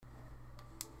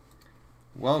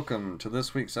Welcome to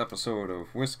this week's episode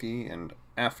of Whiskey and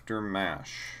After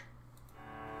MASH.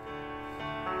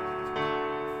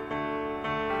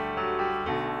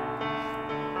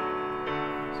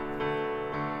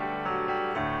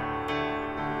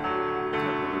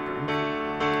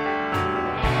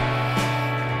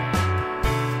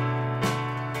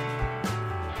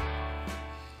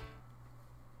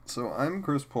 So I'm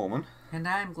Chris Pullman. And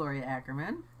I'm Gloria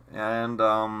Ackerman. And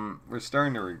we're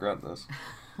starting to regret this.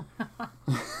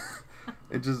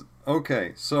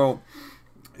 Okay, so,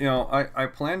 I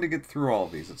plan to get through all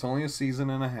of these. It's only a season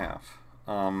and a half.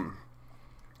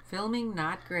 Filming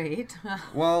not great.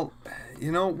 Well,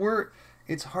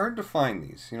 it's hard to find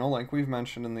these. Like we've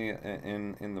mentioned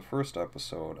in the first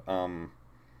episode.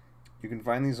 You can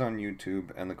find these on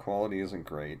YouTube, and the quality isn't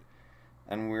great.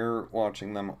 And we're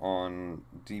watching them on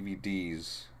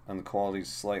DVDs, and the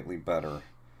quality's slightly better.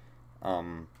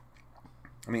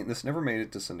 This never made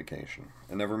it to syndication.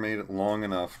 It never made it long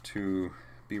enough to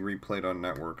be replayed on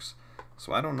networks.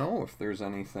 So I don't know if there's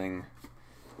anything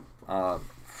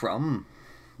from,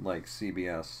 like,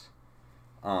 CBS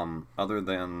other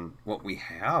than what we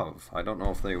have. I don't know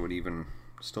if they would even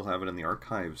still have it in the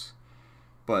archives.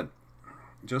 But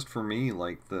just for me,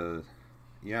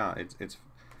 it's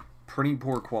pretty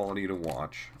poor quality to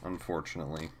watch,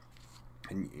 unfortunately.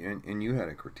 And you had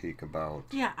a critique about...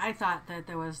 Yeah, I thought that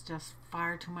there was just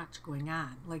far too much going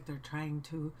on. Like they're trying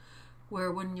to... Where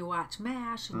when you watch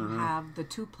MASH and you have the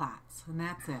two plots, and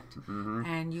that's it. Mm-hmm.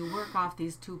 And you work off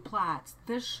these two plots,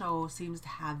 this show seems to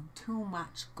have too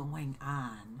much going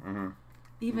on. Mm-hmm.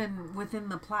 Even within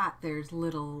the plot, there's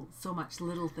so much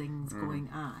little things going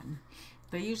on.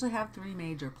 They usually have three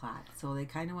major plots, so they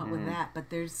kind of went with that. But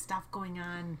there's stuff going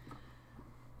on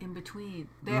in between.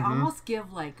 They almost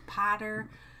give, like, Potter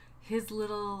his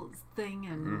little thing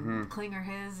and Klinger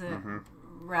his,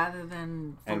 rather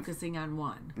than focusing on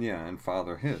one. Yeah, and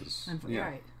Father his.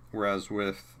 Right. Whereas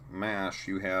with MASH,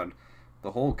 you had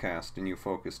the whole cast and you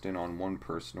focused in on one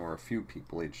person or a few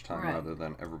people each time, rather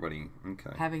than everybody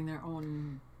having their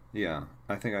own. Yeah,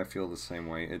 I think I feel the same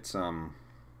way. It's and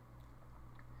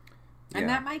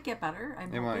that might get better. I'm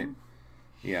hoping. Might.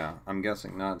 Yeah, I'm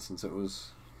guessing not, since it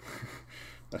was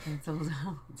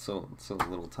so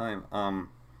little time.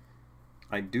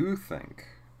 I do think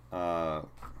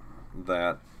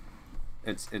that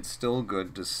it's still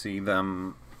good to see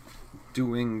them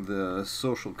doing the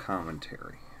social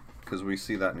commentary, because we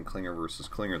see that in Klinger versus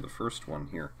Klinger, the first one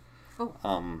here.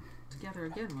 Oh, Together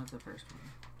Again was the first one.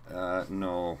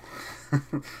 No,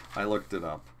 I looked it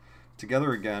up.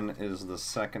 Together Again is the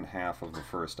second half of the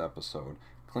first episode.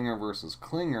 Klinger versus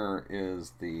Klinger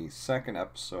is the second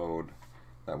episode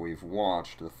that we've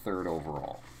watched, the third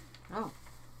overall. Oh.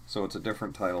 So it's a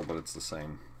different title, but it's the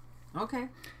same. Okay.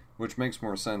 Which makes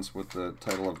more sense with the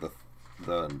title of the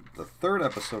third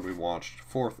episode we watched,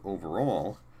 fourth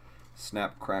overall,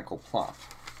 Snap, Crackle, Plop,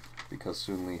 because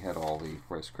Soon Lee had all the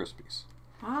Rice Krispies.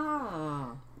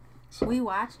 Oh. So we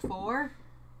watched 4?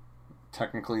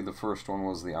 Technically, the first one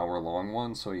was the hour-long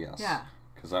one, so yes. Yeah.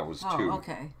 Because that was 2. Oh,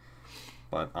 okay.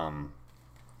 But,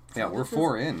 yeah, we're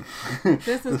 4 in.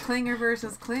 This is Klinger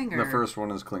versus Klinger. The first one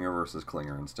is Klinger versus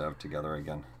Klinger instead of Together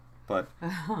Again. But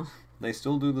they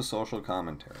still do the social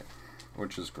commentary,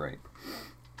 which is great.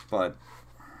 But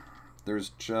there's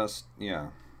just,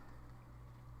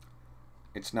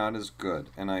 it's not as good.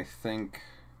 And I think,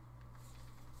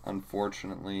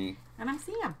 unfortunately... And I'm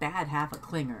seeing a bad half of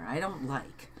Klinger I don't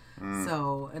like.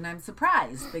 So, and I'm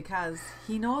surprised, because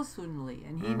he knows Soon Lee,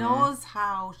 and he knows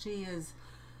how she is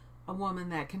a woman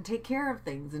that can take care of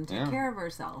things and take care of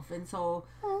herself, and so...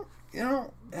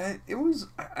 Well,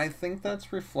 I think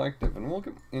that's reflective, and we'll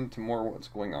get into more what's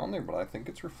going on there, but I think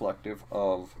it's reflective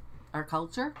of... Our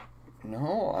culture?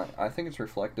 No, I think it's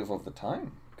reflective of the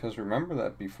time, because remember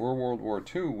that before World War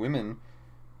II, women...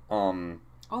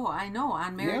 Oh, I know,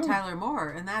 on Mary Tyler Moore,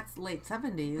 and that's late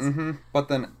 70s. Mm-hmm. But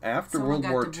then after World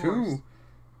War II,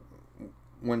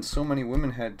 when so many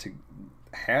women had to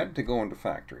go into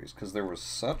factories, because there was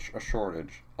such a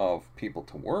shortage of people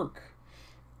to work,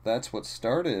 that's what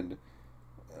started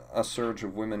a surge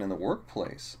of women in the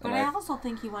workplace. But I also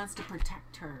think he wants to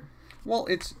protect her. Well,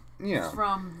 it's,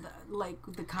 from,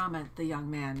 the comment the young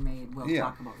man made, we'll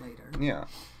talk about later. Yeah.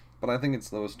 But I think it's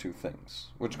those two things,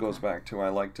 which goes back to I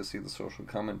like to see the social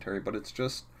commentary, but it's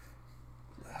just...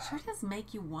 It sure does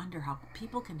make you wonder how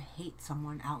people can hate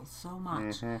someone else so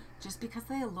much just because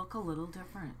they look a little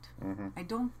different. I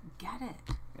don't get it.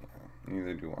 Yeah,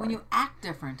 neither do I. When you act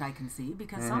different, I can see,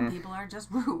 because some people are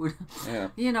just rude. Yeah.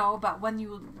 But when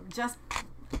you just,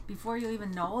 before you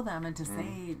even know them, and to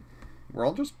say We're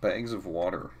all just bags of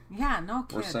water. Yeah, no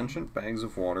kidding. We're sentient bags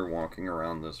of water walking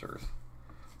around this earth.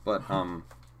 But,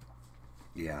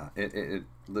 yeah,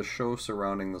 the show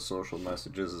surrounding the social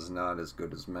messages is not as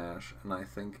good as MASH, and I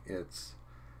think it's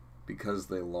because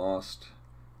they lost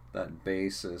that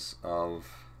basis of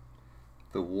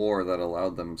the war that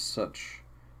allowed them such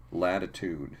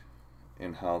latitude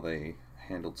in how they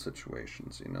handled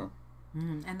situations, you know?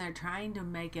 And they're trying to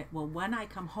make it, well, when I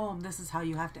come home, this is how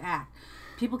you have to act.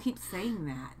 People keep saying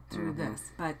that through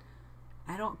this, but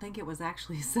I don't think it was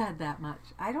actually said that much.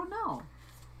 I don't know.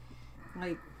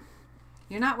 Like,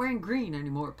 you're not wearing green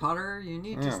anymore, Potter. You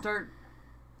need to start...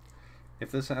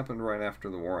 If this happened right after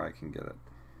the war, I can get it.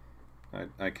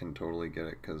 I can totally get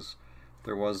it, because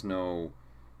there was no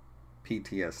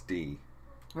PTSD.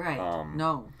 Right,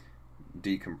 no.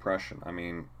 Decompression. I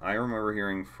mean, I remember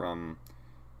hearing from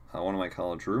one of my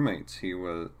college roommates.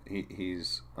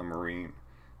 He's a Marine,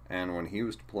 and when he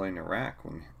was deployed in Iraq,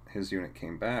 when his unit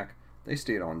came back, they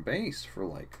stayed on base for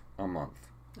like a month.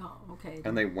 Oh, okay.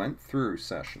 And they went through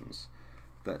sessions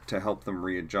that to help them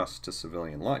readjust to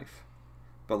civilian life.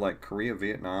 But like Korea,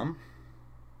 Vietnam,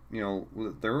 you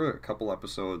know, there were a couple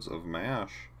episodes of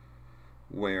MASH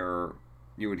where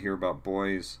you would hear about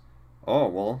boys, oh,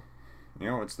 well, you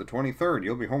know, it's the 23rd,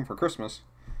 you'll be home for Christmas.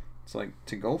 It's like,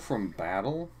 to go from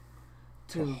battle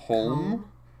to home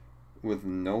with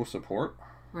no support.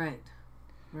 Right.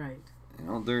 You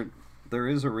know, there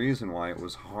is a reason why it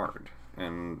was hard,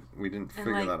 and we didn't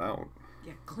figure that out.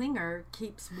 Yeah, Klinger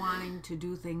keeps wanting to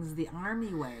do things the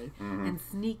army way and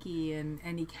sneaky, and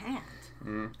he can't.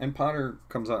 And Potter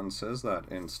comes out and says that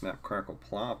in Snap, Crackle,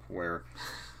 Plop, where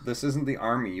this isn't the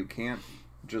army. You can't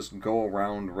just go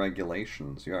around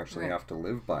regulations. You actually have to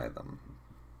live by them.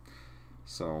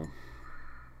 So,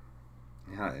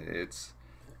 yeah,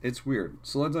 it's weird.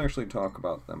 So let's actually talk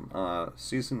about them.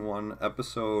 Season 1,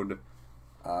 episode,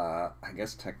 I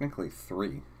guess technically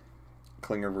 3,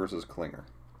 Klinger versus Klinger.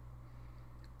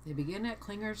 They begin at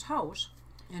Klinger's house,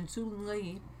 and Soon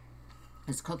Lee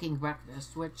is cooking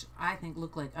breakfast, which I think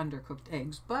look like undercooked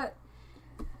eggs, but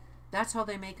that's how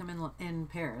they make them in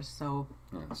Paris. So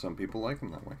yeah, some people like them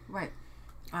that way. Right.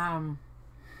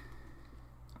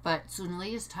 But Soon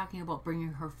Lee is talking about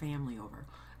bringing her family over.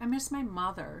 I miss my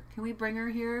mother. Can we bring her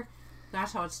here?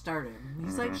 That's how it started.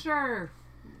 He's like, sure.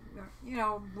 You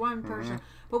know, one person.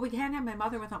 But we can't have my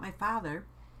mother without my father.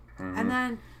 And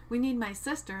then we need my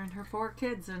sister and her 4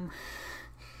 kids, and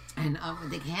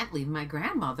they can't leave my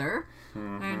grandmother.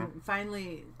 And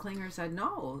finally, Klinger said,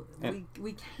 no,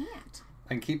 we can't.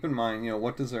 And keep in mind, you know,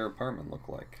 what does their apartment look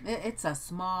like? It's a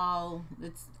small,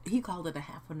 he called it a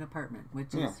half an apartment,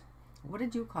 which is, what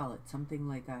did you call it? Something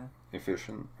like a...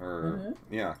 Efficient, or,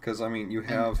 yeah, because, I mean, you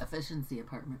have... Efficiency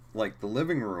apartment. Like, the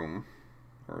living room,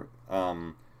 or,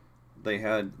 they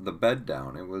had the bed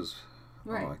down. It was...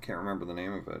 Right. Oh, I can't remember the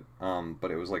name of it. But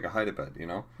it was like a hide-a-bed, you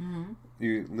know?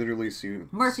 You literally see...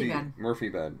 Murphy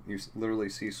bed. You literally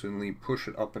see Soon Lee push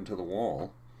it up into the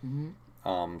wall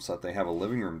so that they have a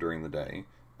living room during the day.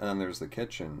 And then there's the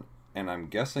kitchen. And I'm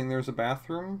guessing there's a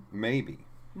bathroom? Maybe.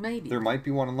 There might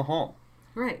be one in the hall.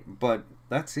 Right. But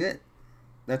that's it.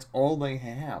 That's all they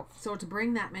have. So to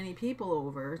bring that many people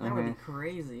over, that would be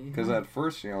crazy. Because at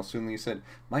first, you know, Soon Lee said,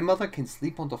 my mother can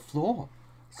sleep on the floor.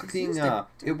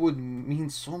 It would mean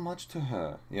so much to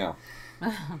her. Yeah.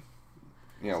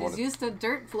 She's used to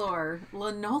dirt floor.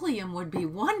 Linoleum would be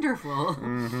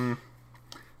wonderful.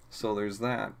 So there's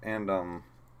that. And,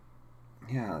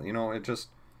 yeah, you know, it just...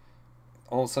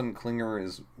 All of a sudden, Klinger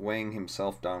is weighing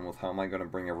himself down with how am I going to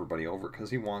bring everybody over? Because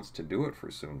he wants to do it for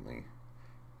Soon Lee.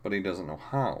 But he doesn't know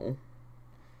how.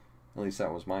 At least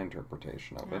that was my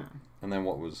interpretation of it. And then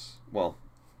what was... Well...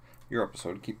 Your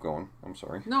episode, keep going. I'm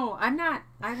sorry. No, I'm not.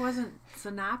 I wasn't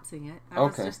synopsing it. I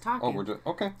was just talking. Oh, we're just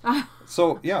okay.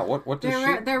 So yeah, what does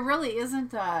she? There really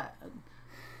isn't.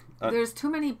 There's too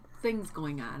many things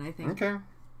going on. I think. Okay.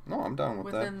 No, I'm down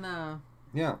with within that.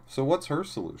 Yeah. So what's her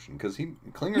solution? Because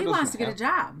Klinger wants to get a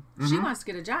job. She wants to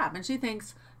get a job, and she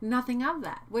thinks nothing of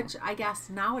that. Which I guess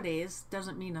nowadays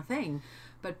doesn't mean a thing.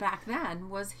 But back then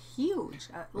was huge.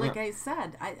 Like I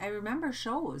said, I remember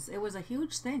shows. It was a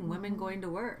huge thing, women going to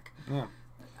work. Yeah.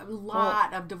 A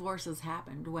lot of divorces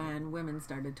happened when women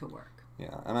started to work.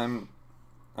 Yeah, and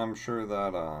I'm sure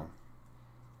that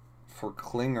for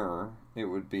Klinger, it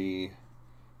would be,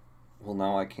 well,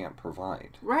 now I can't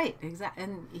provide. Right, exactly.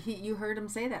 And you heard him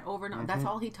say that over and over. That's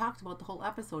all he talked about the whole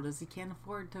episode is he can't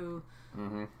afford to...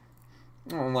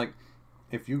 Well, like,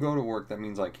 if you go to work, that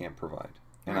means I can't provide.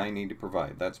 And I need to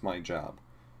provide. That's my job.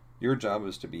 Your job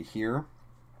is to be here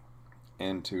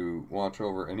and to watch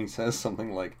over. And he says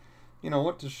something like,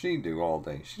 what does she do all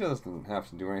day? She doesn't have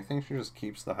to do anything. She just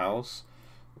keeps the house.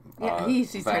 Yeah, she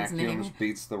starts vacuums, naming.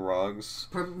 beats the rugs.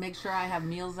 Make sure I have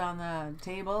meals on the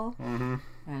table. Mm-hmm.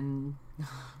 And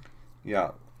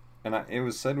yeah, and it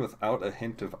was said without a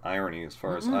hint of irony, as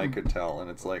far as I could tell. And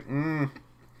it's like,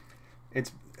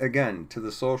 it's again to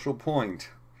the social point,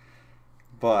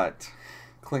 but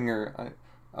Klinger,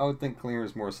 I would think Klinger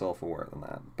is more self-aware than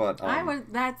that. But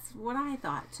that's what I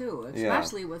thought too,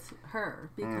 especially with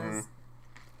her,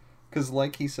 because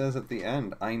like he says at the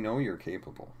end, I know you're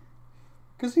capable.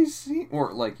 Because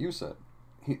or like you said,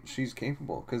 she's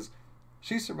capable because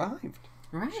she survived.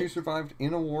 Right. She survived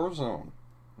in a war zone,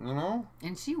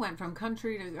 And she went from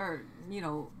country to, or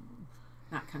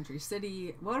not country,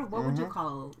 city. What would you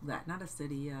call that? Not a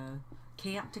city.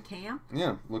 Camp to camp.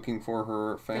 Yeah, looking for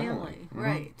her family.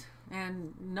 Right,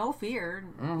 and no fear.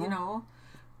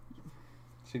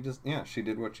 She just she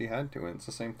did what she had to, and it's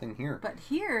the same thing here. But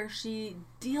here she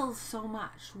deals so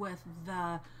much with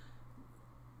the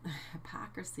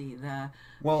hypocrisy, the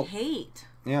hate.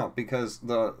 Yeah, because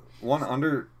the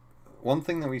one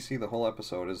thing that we see the whole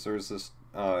episode is there's this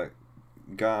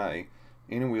guy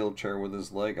in a wheelchair with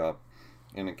his leg up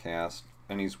in a cast,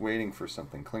 and he's waiting for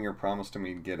something. Klinger promised him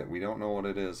he'd get it. We don't know what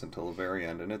it is until the very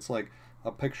end, and it's like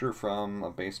a picture from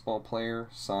a baseball player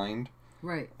signed.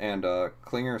 Right. And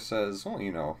Klinger says,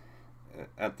 well,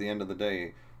 at the end of the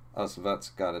day, us vets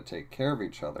got to take care of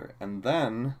each other. And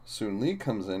then Soon Lee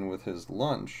comes in with his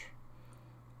lunch.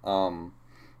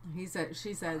 She said,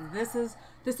 this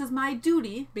is my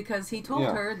duty, because he told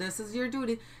her, this is your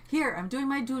duty. Here, I'm doing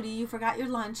my duty. You forgot your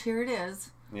lunch. Here it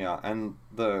is. Yeah, and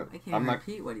I can't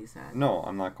repeat what he said. No,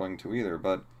 I'm not going to either.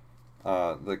 But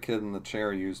the kid in the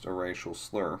chair used a racial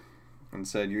slur and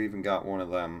said, you even got one of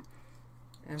them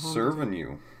serving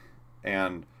you.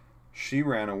 And she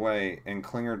ran away, and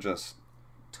Klinger just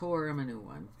tore him a new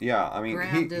one. Yeah, I mean,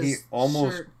 he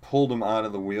almost pulled him out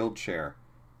of the wheelchair.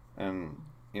 And,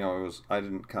 it was, I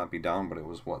didn't copy down, but it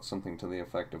was something to the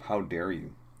effect of, how dare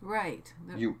you? Right.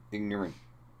 You ignorant.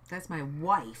 That's my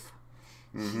wife.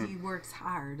 She works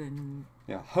hard and...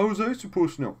 Yeah, how was I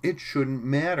supposed to know? It shouldn't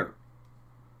matter.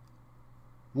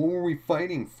 What were we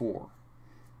fighting for?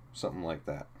 Something like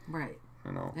that. Right.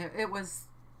 It was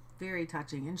very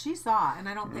touching. And she saw, and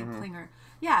I don't think Klinger...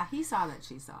 Yeah, he saw that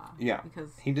she saw. Yeah,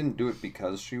 because he didn't do it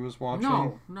because she was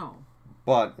watching. No.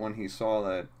 But when he saw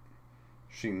that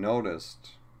she noticed...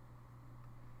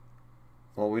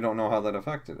 Well, we don't know how that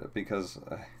affected it, because...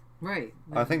 right.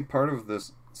 I think part of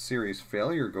this series'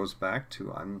 failure goes back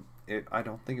to I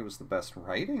don't think it was the best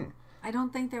writing. I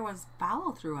don't think there was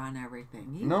follow through on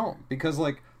everything either. No, because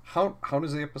how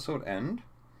does the episode end?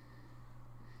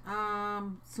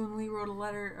 Soon Lee wrote a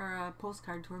letter or a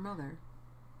postcard to her mother.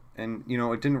 And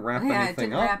it didn't wrap anything up. It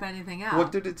didn't wrap anything up.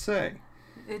 What did it say?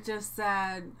 It just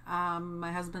said,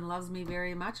 my husband loves me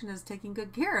very much and is taking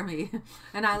good care of me,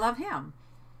 and I love him.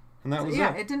 And that was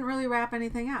it. It didn't really wrap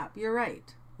anything up. You're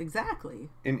right. Exactly.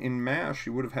 In MASH,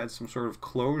 you would have had some sort of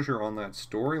closure on that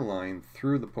storyline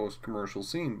through the post-commercial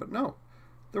scene, but no,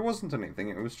 there wasn't anything.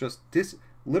 It was just this.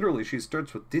 Literally, she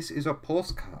starts with, "This is a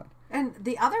postcard." And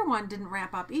the other one didn't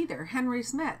wrap up either. Henry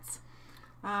Smits.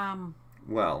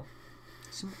 Well,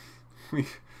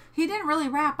 he didn't really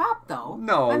wrap up though.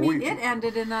 No, I mean it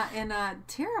ended in a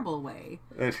terrible way.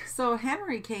 So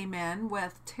Henry came in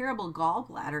with terrible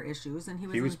gallbladder issues, and he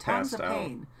was in tons of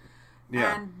pain.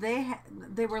 Yeah. And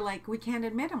they were like, we can't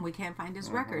admit him. We can't find his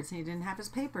records. And he didn't have his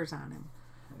papers on him.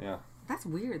 Yeah. That's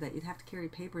weird that you'd have to carry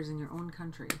papers in your own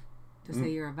country to say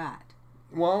you're a vet.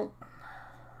 Well,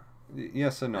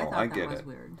 yes and no. I get it. That was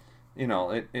weird.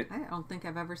 I don't think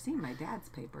I've ever seen my dad's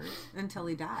papers until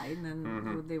he died, and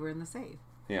then they were in the safe.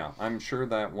 Yeah, I'm sure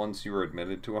that once you were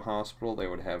admitted to a hospital, they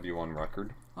would have you on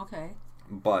record. Okay.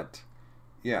 But,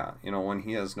 yeah, when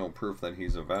he has no proof that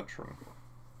he's a veteran,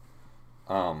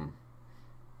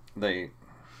 they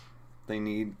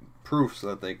need proof so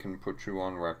that they can put you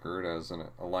on record as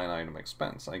a line item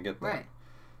expense. I get that.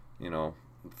 Right.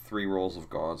 3 rolls of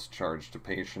gauze charged to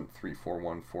patient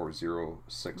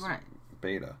 34146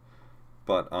 beta.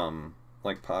 But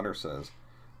like Potter says,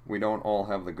 we don't all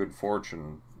have the good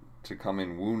fortune to come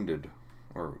in wounded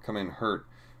or come in hurt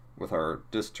with our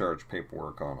discharge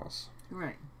paperwork on us.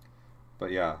 Right.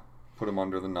 But yeah, put him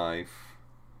under the knife.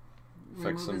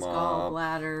 Fix Remove his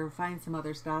gallbladder, find some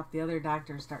other stuff. The other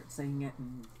doctor starts saying it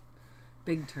in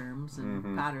big terms,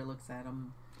 and Potter looks at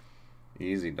him.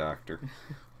 Easy, doctor.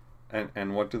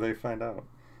 and what do they find out?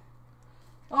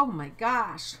 Oh my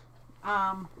gosh.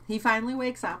 He finally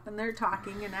wakes up, and they're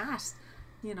talking and asks,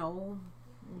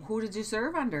 who did you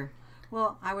serve under?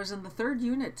 Well, I was in the 3rd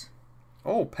unit.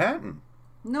 Oh, Patton.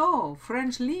 No,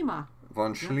 French Lima.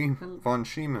 Von Schliemann. Von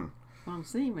Schliemann. Von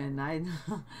Schliemann.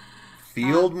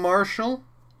 Field Marshal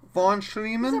von He's a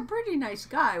Schliemann? pretty nice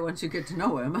guy once you get to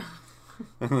know him.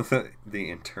 The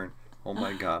intern. Oh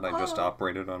my god, I just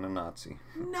operated on a Nazi.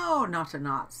 No, not a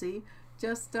Nazi.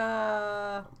 Just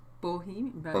a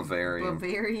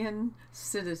Bavarian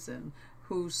citizen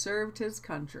who served his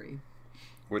country.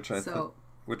 Which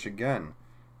which again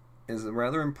is a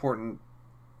rather important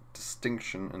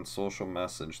distinction and social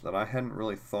message that I hadn't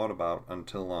really thought about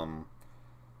until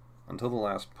the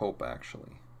last pope,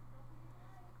 actually.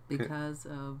 Because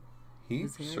of he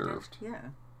his heritage? served.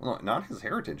 Yeah. Well, not his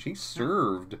heritage. He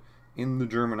served in the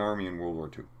German army in World War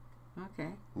II.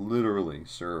 Okay. Literally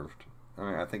served. I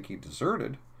mean, I think he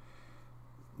deserted,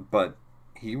 but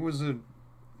he was a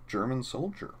German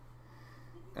soldier,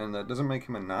 and that doesn't make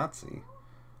him a Nazi.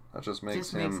 That just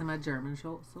makes him a German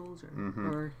soldier,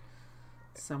 or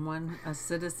someone, a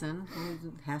citizen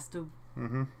who has to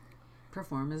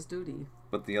perform his duty.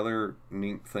 But the other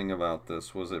neat thing about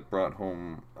this was it brought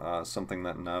home something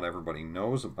that not everybody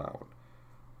knows about,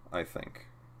 I think,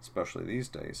 especially these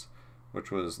days,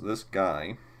 which was this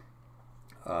guy,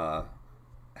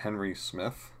 Henry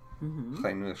Smith,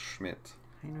 Heinrich Schmidt.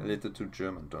 A little too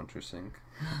German, don't you think?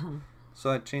 So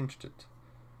I changed it.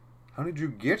 How did you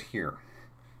get here?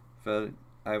 Well,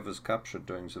 I was captured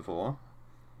during the war,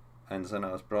 and then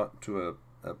I was brought to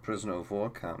a prisoner of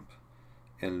war camp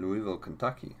in Louisville,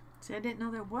 Kentucky. See, I didn't know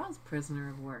there was prisoner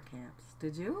of war camps.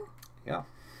 Did you? Yeah.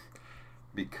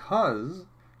 Because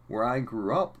where I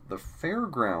grew up, the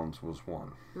fairgrounds was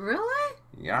one. Really?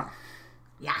 Yeah.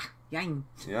 Yeah. Yang.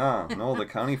 Yeah. No, the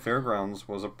county fairgrounds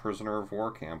was a prisoner of war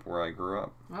camp where I grew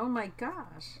up. Oh my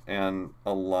gosh. And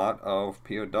a lot of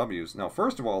POWs. Now,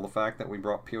 first of all, the fact that we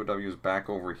brought POWs back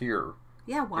over here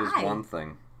Yeah, why? is one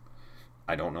thing.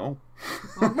 I don't know.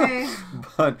 Okay.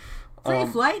 But Free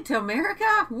flight to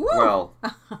America? Woo! well,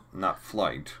 not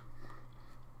flight.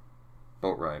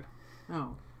 Boat ride.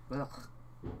 Oh. Ugh.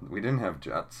 We didn't have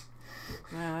jets.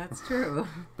 Well, that's true.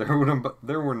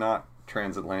 There were not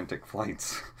transatlantic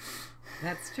flights.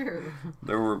 That's true.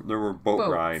 There were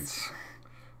boat rides.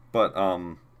 But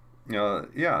the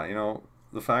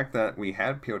fact that we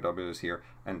had POWs here,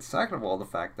 and second of all, the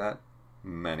fact that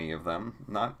many of them,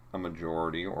 not a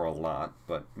majority or a lot,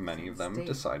 but many of them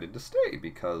decided to stay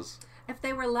because if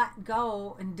they were let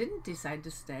go and didn't decide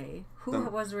to stay, who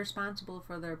was responsible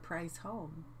for their price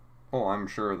home? Oh, I'm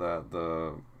sure that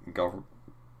the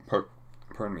the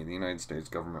United States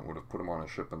government would have put them on a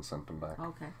ship and sent them back.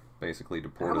 Okay. Basically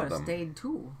deported them. I would have stayed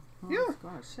too. Oh, yeah.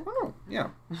 Gosh. Oh, yeah.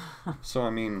 So, I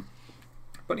mean,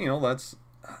 but that's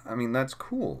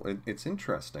cool. It's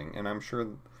interesting, and I'm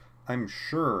sure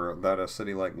that a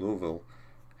city like Louisville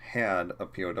had a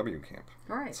POW camp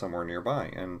somewhere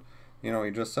nearby. And, he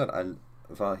just said,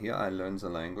 while here I learned the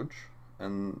language,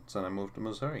 and then I moved to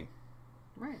Missouri.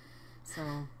 Right.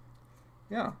 So.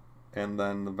 Yeah. And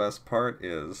then the best part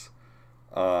is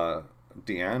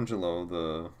D'Angelo,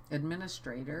 the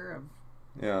administrator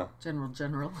of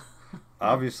General.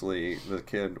 Obviously, the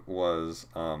kid was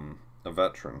a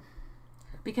veteran.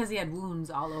 Because he had wounds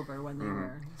all over when they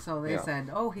were. So they said,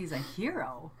 oh, he's a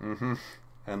hero. Mm-hmm.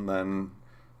 And then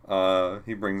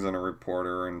he brings in a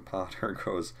reporter, and Potter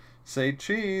goes, say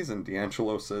cheese. And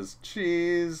D'Angelo says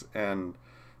cheese. And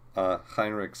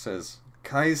Heinrich says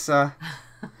Kaiser.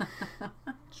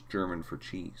 It's German for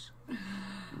cheese.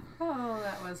 Oh,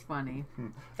 that was funny.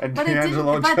 And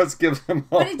D'Angelo just gives him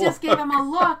a look. But he just gave him a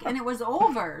look, and it was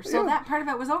over. So that part of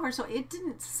it was over. So it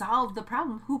didn't solve the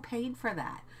problem. Who paid for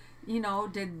that? Were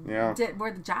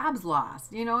the jobs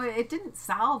lost? It didn't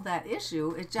solve that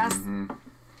issue. It just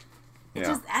it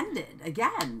just ended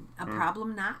again. A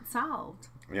problem not solved.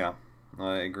 Yeah,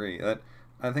 I agree.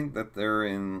 I think that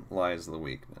therein lies the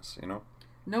weakness.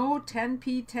 No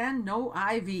 10P10, no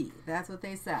IV. That's what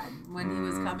they said when he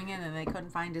was coming in and they couldn't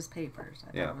find his papers.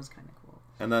 I thought it was kind of cool.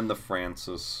 And then the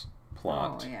Francis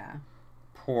plot. Oh, yeah.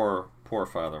 Poor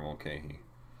Father Mulcahy.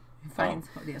 He finds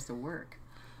what he has to work.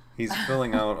 He's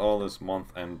filling out all this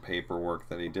month-end paperwork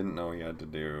that he didn't know he had to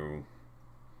do.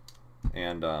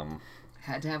 And,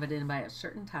 had to have it in by a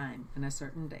certain time and a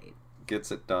certain date.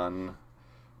 Gets it done.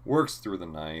 Works through the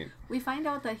night. We find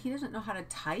out that he doesn't know how to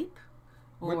type.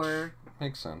 Which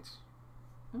makes sense.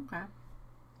 Okay.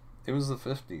 It was the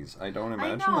 50s. I don't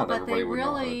imagine that everybody would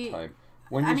know how to type.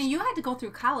 You had to go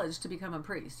through college to become a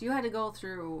priest. You had to go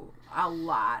through a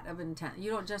lot of intent.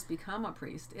 You don't just become a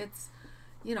priest. It's,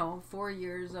 4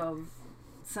 years of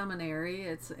seminary.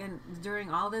 And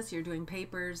during all this, you're doing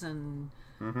papers and...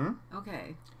 Mm-hmm.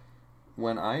 Okay.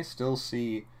 When I still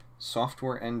see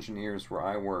software engineers where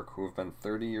I work who have been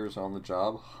 30 years on the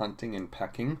job hunting and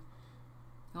pecking.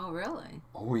 Oh, really?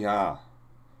 Oh, yeah.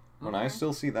 When I Okay.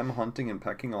 still see them hunting and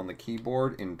pecking on the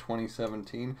keyboard in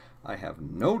 2017, I have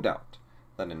no doubt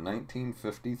that in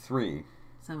 1953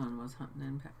 Someone was hunting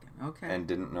and pecking. Okay. and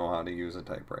didn't know how to use a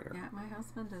typewriter. Yeah, my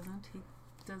husband doesn't. He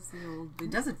does the old. He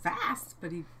does it fast,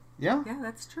 but he. Yeah. Yeah,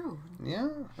 that's true. Yeah.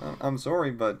 I'm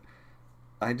sorry, but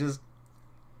I just...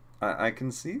 I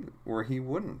can see where he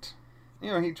wouldn't. You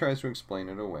know, he tries to explain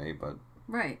it away, but...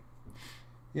 Right.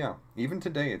 Yeah. Even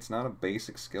today, it's not a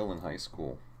basic skill in high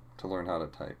school to learn how to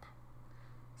type.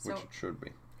 So Which it should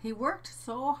be. he worked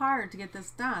so hard to get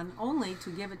this done, only to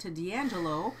give it to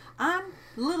D'Angelo on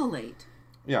a little late.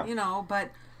 Yeah. You know,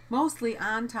 but mostly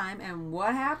on time. And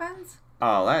what happens?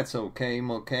 Oh, that's okay,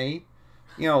 McKay.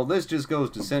 You know, this just goes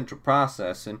to central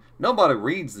processing. Nobody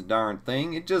reads the darn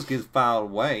thing. It just gets filed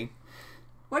away.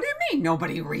 What do you mean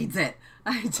nobody reads it?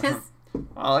 I just.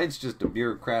 Oh, it's just a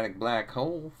bureaucratic black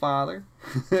hole, Father.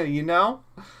 You know?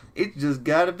 It's just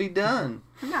gotta be done.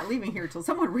 I'm not leaving here till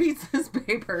someone reads this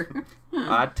paper.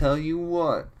 I tell you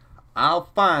what, I'll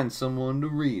find someone to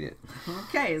read it.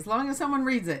 Okay, as long as someone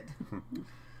reads it.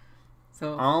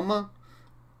 So. Alma,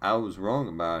 I was wrong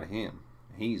about him.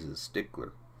 He's a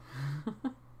stickler.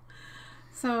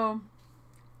 So,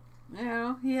 you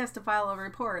know, he has to file a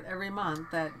report every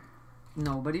month that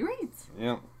nobody reads.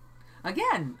 Yeah.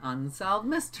 Again, unsolved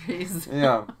mysteries.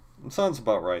 Yeah. Sounds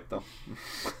about right, though.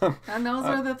 And those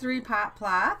are the three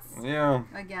plots. Yeah.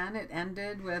 Again, it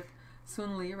ended with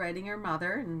Soon Lee writing her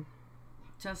mother and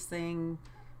just saying,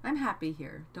 I'm happy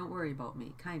here. Don't worry about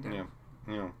me, kind of. Yeah.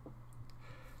 Yeah.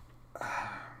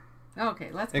 Okay,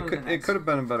 let's go to the next. It could have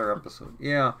been a better episode.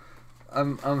 Yeah.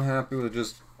 I'm happy with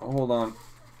just... Hold on.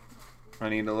 I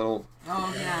need a little...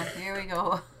 Oh, yeah, here we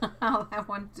go. I'll have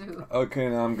one too. Okay,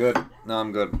 now I'm good. Now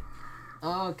I'm good.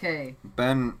 Okay.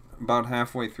 Ben, about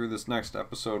halfway through this next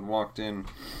episode, walked in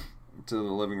to the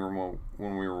living room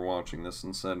when we were watching this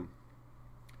and said,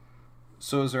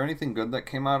 "So is there anything good that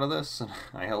came out of this?" And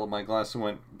I held up my glass and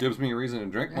went, "Gives me a reason to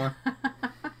drink more."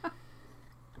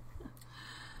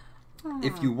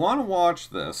 If you want to watch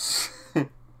this,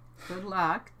 Good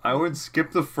luck. I would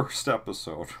skip the first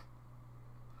episode.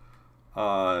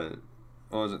 What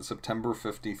was it, September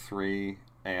 53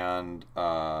 and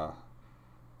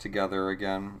Together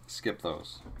Again? Skip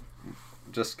those.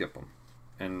 Just skip them.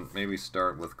 And maybe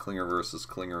start with Klinger versus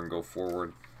Klinger and go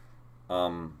forward.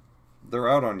 They're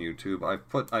out on YouTube. I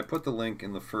put the link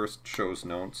in the first show's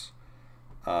notes.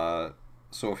 So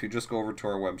if you just go over to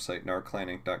our website,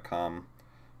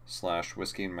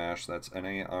 narclaninc.com/whiskey and mash, that's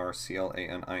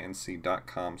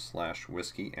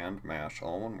narclaninc.com/whiskey and mash,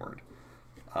 all one word.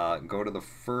 Go to the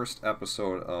first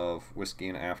episode of Whiskey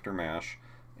and After Mash,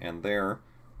 and there,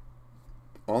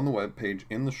 on the webpage,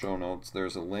 in the show notes,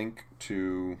 there's a link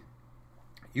to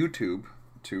YouTube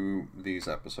to these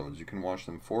episodes. You can watch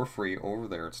them for free over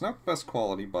there. It's not best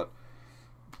quality, but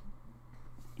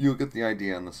you'll get the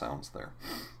idea and the sounds there.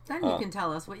 Then you can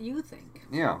tell us what you think.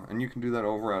 Yeah, and you can do that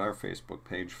over at our Facebook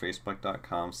page,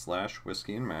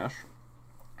 facebook.com/whiskey and mash.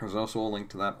 There's also a link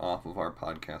to that off of our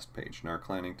podcast page,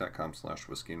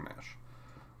 narclaninc.com/whiskey and mash.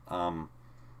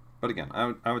 But again,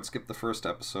 I would skip the first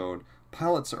episode.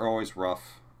 Pilots are always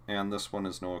rough, and this one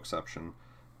is no exception.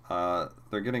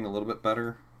 They're getting a little bit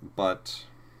better, but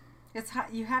It's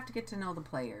you have to get to know the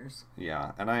players.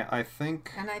 yeah, and I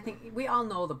think... And I think we all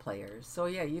know the players, so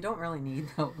yeah, you don't really need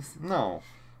those. No.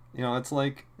 You know, it's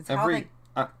like It's every...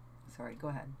 Sorry, go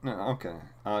ahead. No, okay.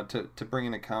 To bring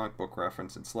in a comic book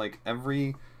reference, it's like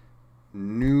every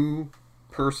new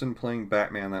person playing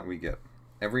Batman that we get,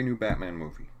 every new Batman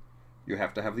movie, you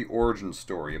have to have the origin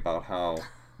story about how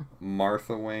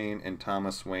Martha Wayne and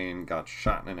Thomas Wayne got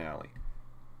shot in an alley.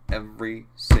 Every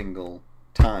single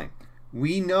time.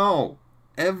 We know.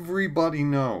 Everybody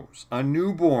knows. A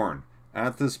newborn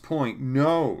at this point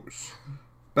knows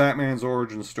Batman's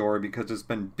origin story because it's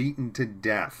been beaten to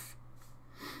death.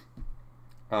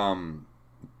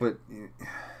 But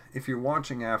if you're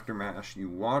watching After MASH, you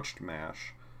watched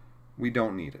MASH, we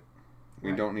don't need it.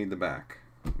 We don't need the back.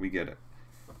 We get it.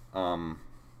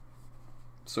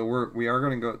 So we are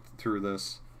going to go through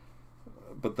this,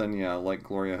 but then yeah, like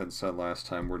Gloria had said last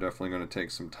time, we're definitely going to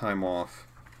take some time off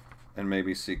and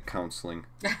maybe seek counseling.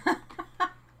 I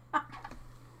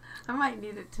might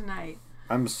need it tonight.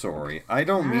 I'm sorry. I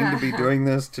don't mean to be doing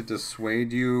this to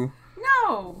dissuade you.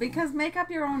 No, because make up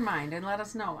your own mind and let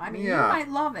us know. I mean, Yeah. you might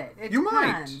love it. It You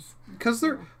depends. might. Because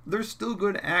they're still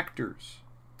good actors.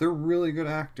 They're really good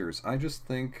actors. I just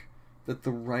think that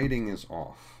the writing is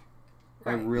off.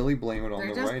 I Right. really blame it on They're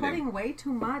the just writing. putting way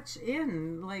too much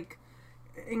in. Like,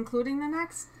 including the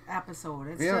next episode.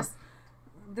 It's Yeah. just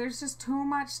there's just too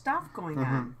much stuff going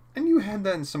on. And you had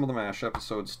that in some of the MASH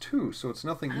episodes too, so it's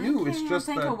nothing new. It's just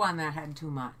think that of one that had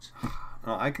too much.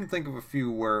 I can think of a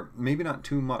few where maybe not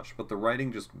too much, but the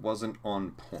writing just wasn't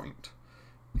on point.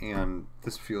 And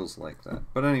this feels like that.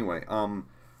 But anyway,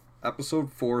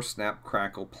 episode 4, Snap,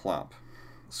 Crackle, Plop.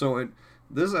 So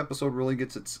this episode really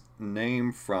gets its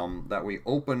name from that we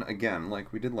open again,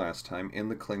 like we did last time, in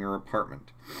the Klinger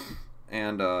apartment.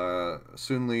 And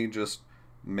Soon Lee just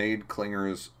made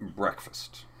Klinger's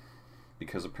breakfast.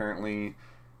 Because apparently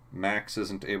Max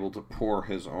isn't able to pour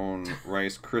his own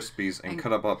Rice Krispies and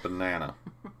cut up a banana.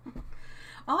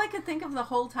 All I could think of the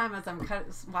whole time as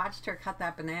watched her cut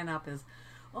that banana up is,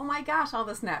 oh my gosh, all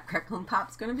the Snap, Crackle, and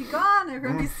Pop's going to be gone. They're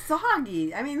going to be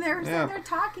soggy. I mean, they're sitting there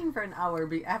talking for an hour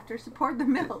after she poured the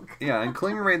milk. Yeah, and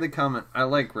Klinger made the comment, I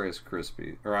like Rice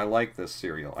Krispies, or I like this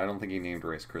cereal. I don't think he named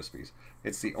Rice Krispies.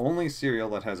 It's the only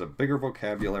cereal that has a bigger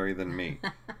vocabulary than me.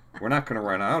 We're not going to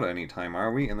run out anytime,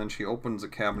 are we? And then she opens a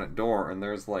cabinet door, and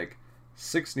there's like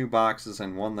 6 new boxes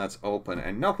and one that's open,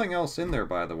 and nothing else in there,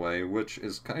 by the way, which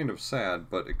is kind of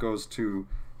sad, but it goes to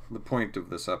the point of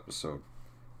this episode.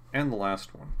 And the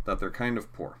last one, that they're kind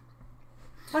of poor.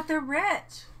 But they're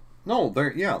rich. No,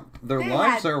 their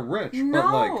lives are rich,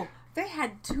 but like... they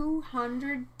had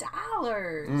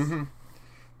 $200.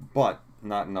 But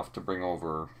not enough to bring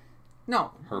over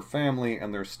No. her family,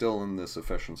 and they're still in this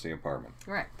efficiency apartment.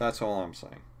 Right. That's all I'm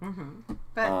saying.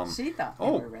 But she thought they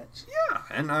were rich. Yeah,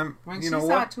 and When you she know saw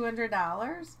what?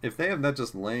 $200... If they have that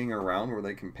just laying around where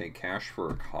they can pay cash for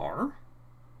a car,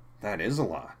 that is a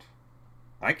lot.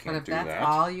 I can't do that. But if that's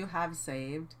all you have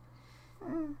saved...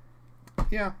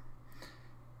 Yeah.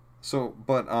 So,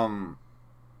 but,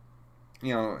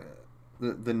 you know,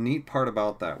 the neat part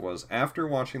about that was after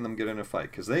watching them get in a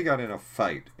fight, because they got in a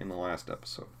fight in the last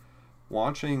episode,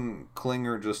 watching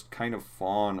Klinger just kind of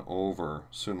fawn over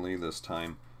Soon Lee this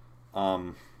time,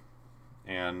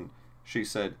 and she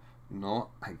said, no,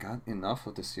 I got enough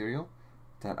of the cereal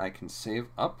that I can save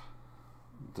up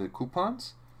the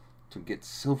coupons to get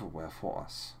silverware for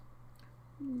us.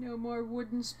 No more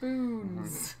wooden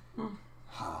spoons.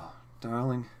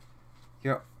 Darling,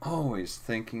 you're always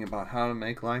thinking about how to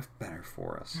make life better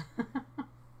for us.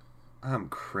 I'm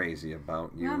crazy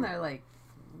about you. And they're like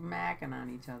macking on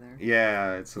each other.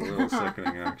 Yeah, it's a little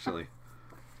sickening, actually.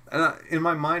 And in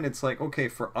my mind, it's like, okay,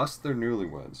 for us, they're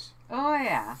newlyweds. Oh,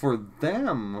 yeah. For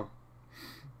them,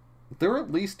 they're at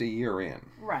least a year in.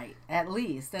 Right, at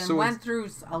least. And So went through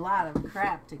a lot of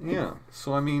crap together. Yeah,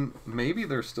 so I mean, maybe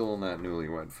they're still in that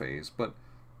newlywed phase, but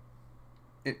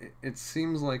it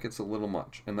seems like it's a little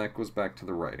much, and that goes back to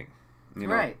the writing. You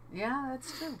know? Right, yeah,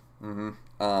 that's true.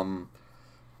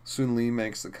 Soon Lee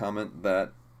makes the comment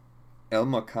that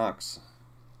Elma Cox,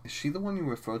 is she the one you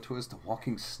refer to as the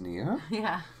walking sneer?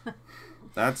 Yeah.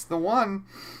 That's the one.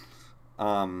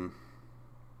 And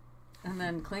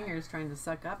then Klinger's trying to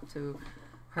suck up to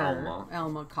her,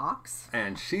 Elma Cox.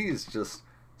 And she's just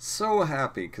so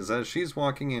happy, because as she's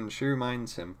walking in, she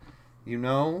reminds him, you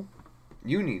know,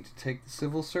 you need to take the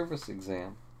civil service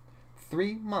exam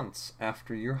 3 months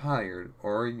after you're hired,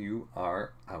 or you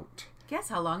are out. Guess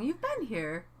how long you've been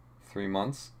here? 3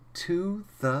 months to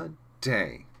the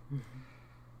day.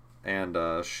 And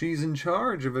she's in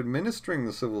charge of administering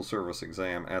the civil service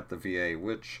exam at the VA,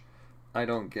 which I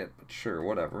don't get, but sure,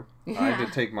 whatever. Yeah. I had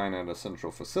to take mine at a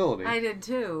central facility. I did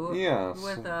too. Yeah.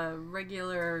 With a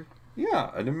regular...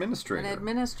 Yeah, an administrator. An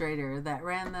administrator that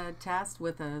ran the test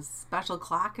with a special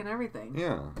clock and everything.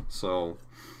 Yeah, so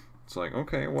it's like,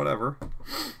 okay, whatever.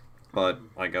 But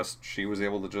I guess she was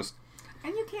able to just...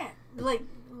 And you can't, like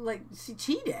she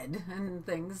cheated and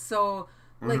things, so...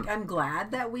 Like, I'm glad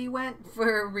that we went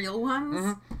for real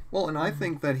ones. Well, and I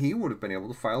think that he would have been able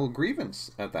to file a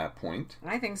grievance at that point.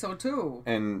 I think so, too.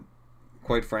 And,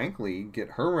 quite frankly,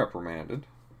 get her reprimanded,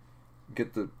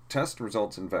 get the test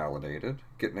results invalidated,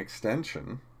 get an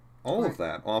extension, all of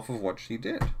that off of what she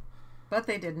did. But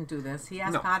they didn't do this. He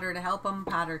asked Potter to help him.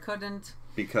 Potter couldn't.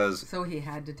 Because... So he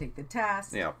had to take the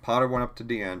test. Yeah, Potter went up to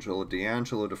D'Angelo.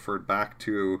 D'Angelo deferred back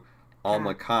to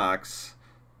Alma Cox,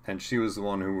 and she was the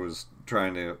one who was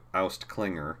trying to oust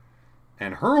Klinger.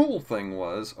 And her whole thing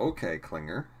was, okay,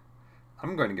 Klinger,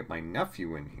 I'm going to get my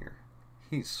nephew in here.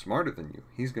 He's smarter than you.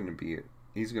 He's going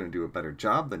to do a better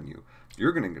job than you.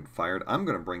 You're going to get fired. I'm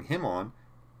going to bring him on,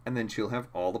 and then she'll have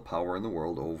all the power in the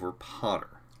world over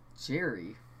Potter.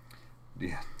 Jerry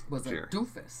was Jerry. a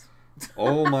doofus.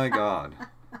 Oh my God.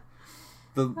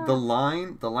 The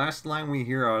last line we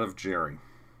hear out of Jerry.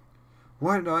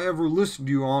 Why did I ever listen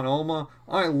to you, Aunt Alma?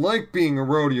 I like being a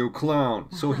rodeo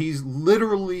clown. So he's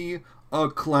literally a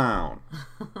clown.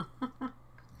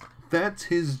 That's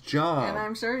his job. And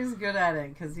I'm sure he's good at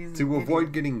it because he's to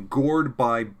avoid getting gored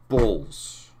by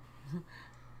bulls.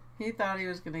 He thought he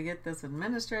was going to get this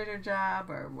administrator job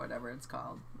or whatever it's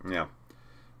called. Yeah.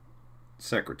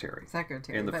 Secretary.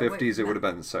 Secretary. In the 50s, it would have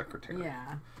been secretary.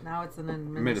 Yeah. Now it's an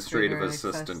administrative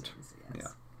assistant.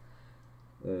 Yes.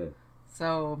 Yeah.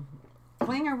 So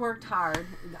Klinger worked hard.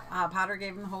 Potter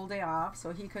gave him the whole day off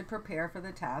so he could prepare for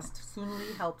the test.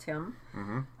 Soonly helped him.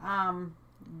 Mm-hmm.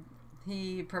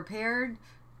 He prepared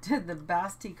to the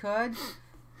best he could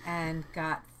and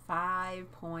got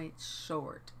 5 points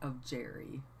short of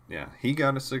Jerry. Yeah, he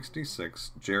got a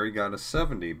 66. Jerry got a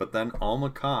 70. But then Alma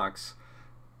Cox...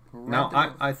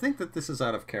 Now, I think that this is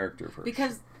out of character for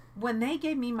because when they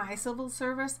gave me my civil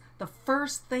service, the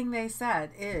first thing they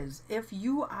said is, if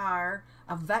you are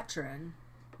a veteran,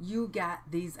 you get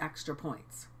these extra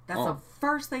points. That's the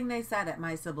first thing they said at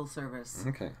my civil service.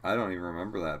 Okay, I don't even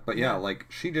remember that. But yeah, like,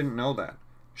 she didn't know that.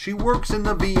 She works in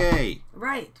the VA.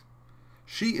 Right.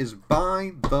 She is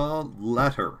by the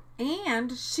letter.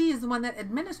 And she is the one that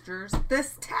administers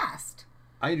this test.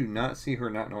 I do not see her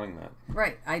not knowing that.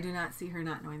 Right. I do not see her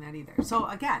not knowing that either. So,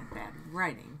 again, bad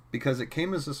writing. Because it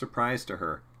came as a surprise to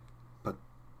her. But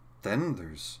then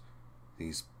there's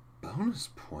these bonus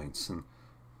points, and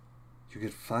you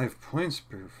get 5 points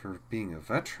for being a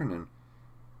veteran,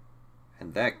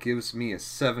 and that gives me a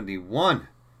 71.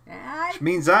 Which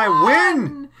means I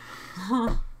win!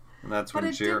 And that's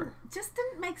when Jerry... just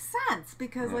didn't make sense,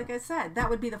 because, like I said,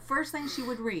 that would be the first thing she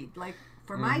would read. Like,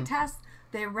 for my test...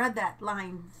 They read that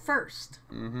line first.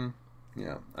 Mm-hmm.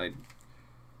 Yeah. And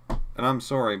I'm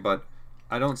sorry, but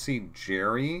I don't see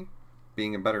Jerry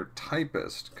being a better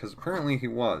typist, because apparently he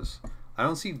was. I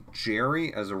don't see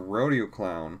Jerry as a rodeo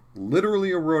clown,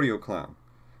 literally a rodeo clown,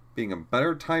 being a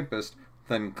better typist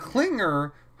than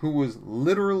Klinger, who was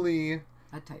literally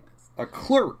a typist. A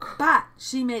clerk. But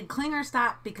she made Klinger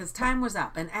stop because time was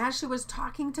up. And as she was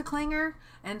talking to Klinger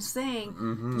and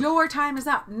saying, your time is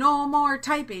up, no more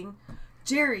typing,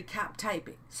 Jerry kept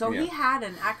typing. So he had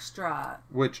an extra...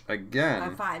 Which,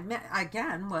 again... 5 minutes,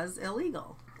 again, was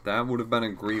illegal. That would have been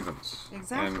a grievance.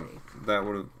 Exactly. And that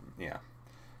would have... Yeah.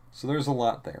 So there's a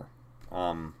lot there.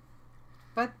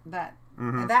 But that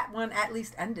one at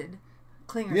least ended.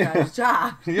 Klinger got his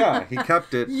job. Yeah, he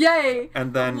kept it. Yay!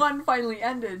 And then... one finally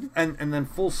ended. And then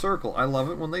full circle. I love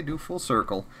it when they do full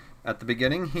circle. At the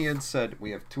beginning, he had said,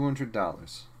 we have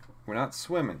 $200. We're not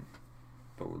swimming,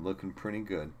 but we're looking pretty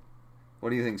good. What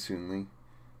do you think, Soonly?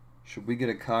 Should we get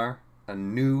a car? A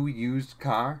new used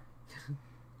car?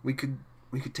 We could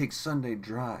take Sunday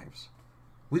drives.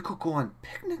 We could go on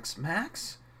picnics,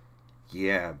 Max.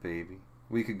 Yeah, baby.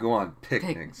 We could go on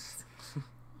picnics.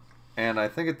 And I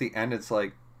think at the end it's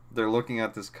like they're looking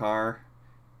at this car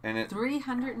and it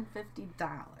 $350.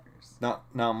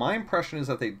 Now my impression is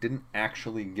that they didn't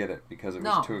actually get it because it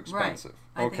was too expensive.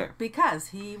 Right. I think because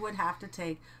he would have to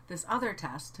take this other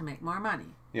test to make more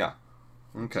money. Yeah.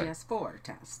 Okay. GS4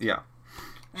 test. Yeah.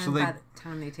 And so by the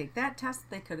time they take that test,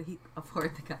 they could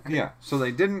afford the car. Yeah. So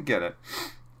they didn't get it,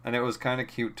 and it was kind of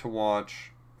cute to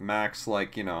watch Max,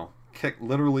 like,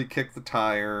 literally kick the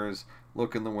tires,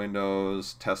 look in the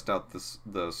windows, test out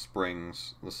the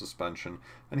springs, the suspension,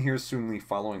 and here's Soonly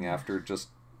following after, just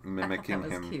mimicking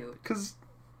him. Cute. Because,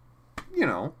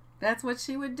 that's what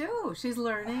she would do. She's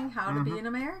learning how to be an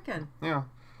American. Yeah.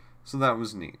 So that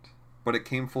was neat. But it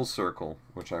came full circle,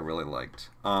 which I really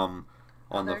liked.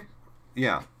 Potter.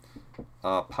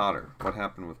 What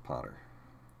happened with Potter?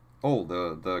 Oh,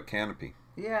 the canopy.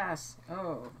 Yes.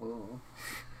 Oh.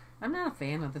 I'm not a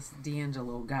fan of this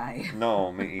D'Angelo guy.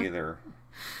 No, me either.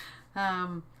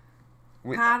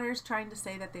 Potter's trying to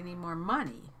say that they need more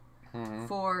money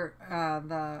for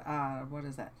the what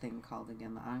is that thing called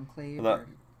again? The enclave. The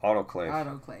autoclave.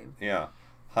 Autoclave. Yeah,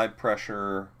 high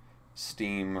pressure.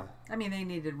 Steam. I mean, they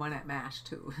needed one at MASH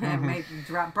too.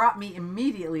 That brought me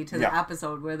immediately to the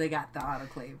episode where they got the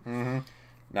autoclave. Mm-hmm.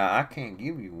 Now, I can't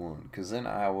give you one because then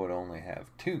I would only have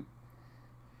 2.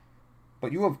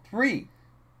 But you have 3.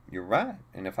 You're right.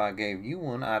 And if I gave you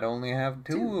one, I'd only have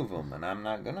 2 of them. And I'm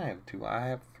not going to have 2. I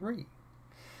have 3.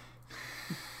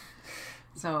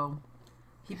 So,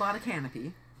 he bought a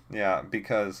canopy. Yeah,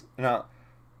 because... Now...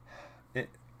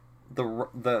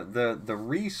 The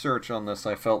research on this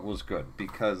I felt was good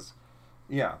because,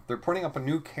 they're putting up a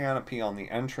new canopy on the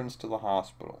entrance to the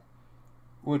hospital,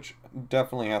 which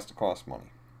definitely has to cost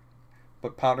money.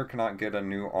 But Potter cannot get a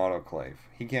new autoclave.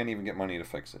 He can't even get money to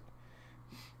fix it.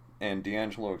 And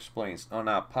D'Angelo explains,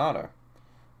 now Potter,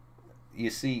 you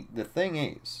see, the thing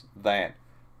is that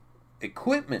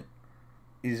equipment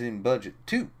is in budget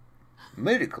too.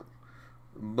 Medical.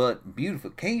 But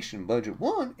beautification budget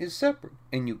 1 is separate,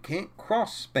 and you can't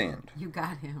cross spend. You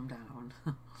got him down.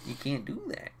 You can't do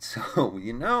that. So,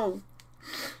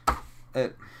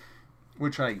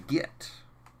 which I get.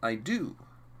 I do.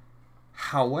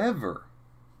 However,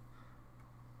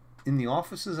 in the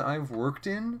offices I've worked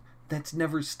in, that's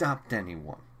never stopped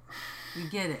anyone. You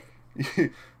get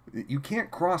it. You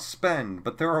can't cross spend,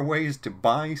 but there are ways to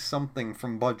buy something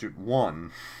from budget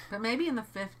 1 But maybe in the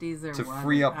 50s there to was.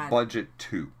 free up budget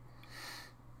 2.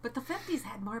 But the 50s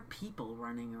had more people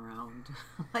running around.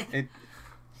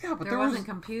 Yeah, but there wasn't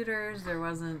computers, there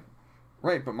wasn't...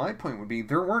 Right, but my point would be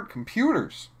there weren't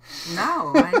computers.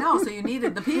 No, I know, so you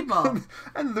needed the people.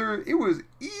 And it was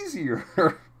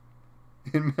easier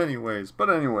in many ways. But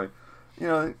anyway,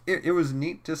 it was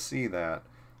neat to see that.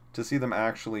 To see them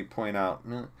actually point out...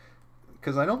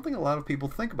 Because I don't think a lot of people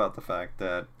think about the fact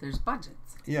that... There's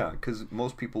budgets. Yeah, because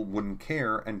most people wouldn't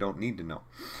care and don't need to know.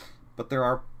 But there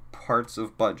are parts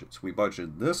of budgets. We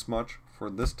budgeted this much for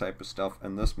this type of stuff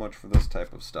and this much for this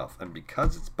type of stuff. And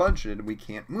because it's budgeted, we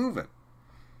can't move it.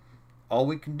 All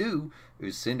we can do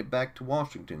is send it back to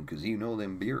Washington, because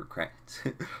them bureaucrats.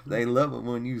 They love it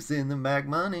when you send them back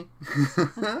money.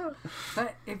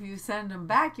 But if you send them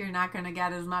back, you're not going to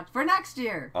get as much for next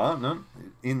year. Oh, no.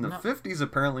 In the 50s,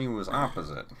 apparently, it was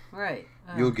opposite. Right.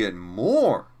 You'll get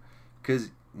more,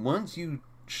 because once you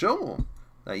show them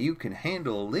that you can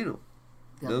handle a little,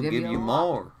 they'll give you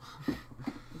more.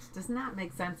 Which does not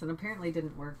make sense, and apparently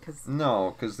didn't work.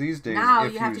 No, because these days... Now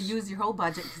you have to use your whole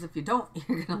budget, because if you don't,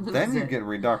 you're going to lose it. Then you get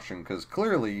reduction, because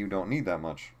clearly you don't need that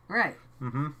much. Right.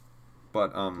 Mm-hmm.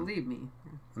 But, Believe me.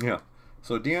 Yeah.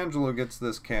 So D'Angelo gets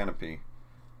this canopy.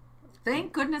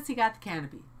 Thank goodness he got the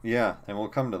canopy. Yeah, and we'll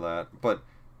come to that. But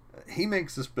he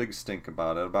makes this big stink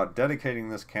about it, about dedicating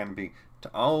this canopy to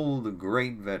all the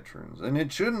great veterans. And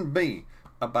it shouldn't be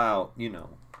about,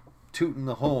 tooting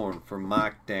the horn for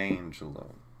Mike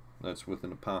D'Angelo. That's with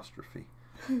an apostrophe.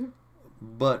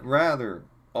 But rather,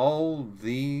 all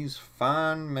these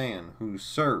fine men who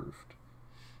served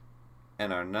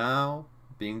and are now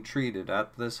being treated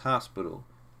at this hospital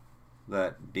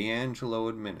that D'Angelo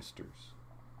administers.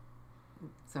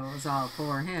 So it was all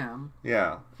for him.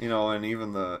 Yeah, and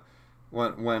even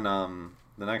when the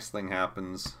next thing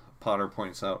happens, Potter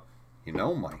points out,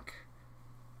 Mike,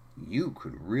 you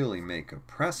could really make a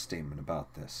press statement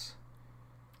about this.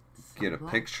 Get a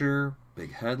picture,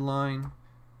 big headline.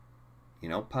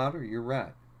 Potter, you're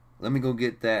right. Let me go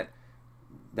get that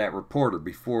reporter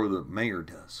before the mayor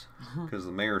does. Because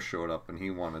the mayor showed up and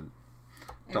he wanted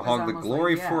to hog the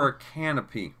glory for a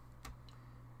canopy.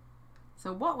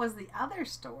 So what was the other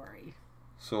story?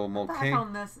 So Mulcahy... I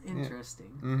found this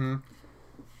interesting. Yeah. Mm-hmm.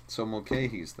 So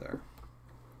Mulcahy's there.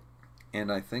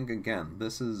 And I think, again,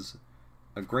 this is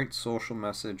a great social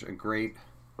message, a great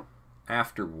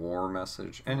after-war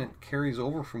message, and it carries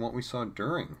over from what we saw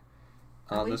during.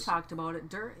 We talked about it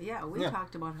during... Yeah, we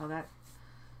talked about how that...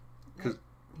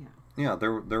 Yeah,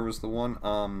 there was the one...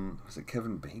 was it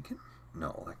Kevin Bacon?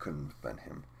 No, that couldn't have been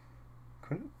him.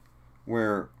 Could it?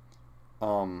 Where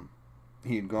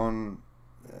he had gone...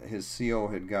 his CO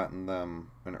had gotten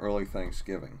them an early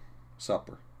Thanksgiving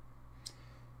supper.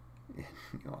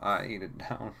 I ate it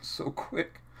down so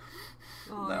quick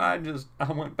that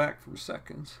I went back for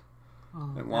seconds.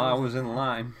 And while I was in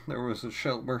line, there was a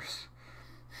shell burst.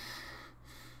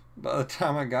 By the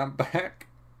time I got back,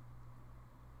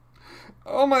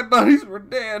 all my buddies were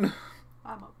dead.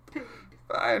 I'm a pig.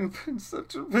 If I hadn't been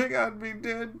such a pig, I'd be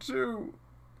dead too.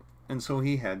 And so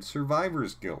he had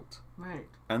survivor's guilt. Right.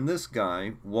 And this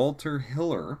guy, Walter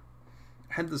Hiller,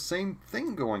 had the same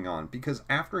thing going on, because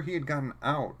after he had gotten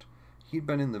out, he'd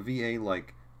been in the VA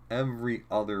like every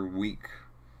other week.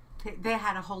 They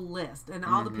had a whole list, and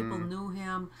all the people knew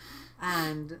him,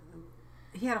 and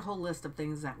he had a whole list of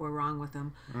things that were wrong with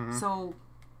him. So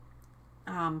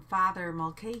Father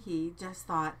Mulcahy just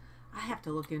thought, I have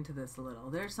to look into this a little.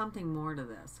 There's something more to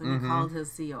this. And he called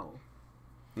his CO.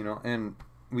 And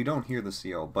we don't hear the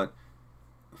CO, but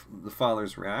the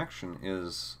father's reaction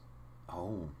is,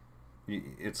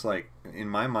 it's like, in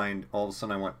my mind, all of a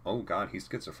sudden I went, oh God, he's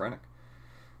schizophrenic.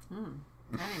 I didn't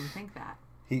even think that.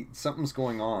 Something's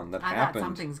going on that happened. I thought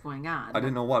something's going on. I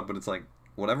didn't know what, but it's like,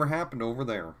 whatever happened over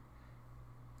there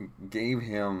gave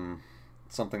him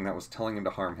something that was telling him to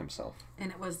harm himself. And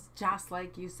it was just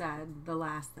like you said, the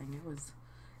last thing. It was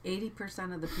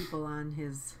 80% of the people in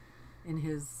his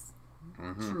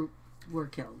troop were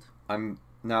killed.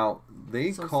 Now,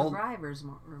 they called... survivor's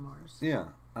remorse. Yeah.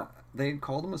 They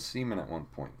called him a seaman at one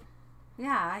point.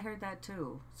 Yeah, I heard that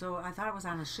too. So I thought it was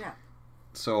on a ship.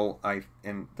 So,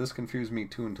 and this confused me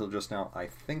too until just now, I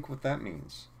think what that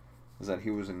means is that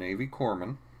he was a Navy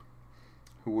corpsman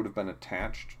who would have been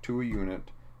attached to a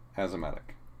unit as a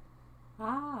medic.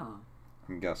 Oh.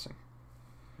 I'm guessing.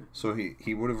 So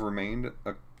he would have remained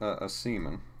a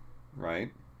seaman,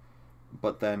 right?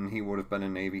 But then he would have been a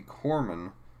Navy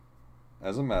corpsman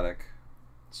as a medic.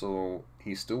 So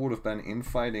he still would have been in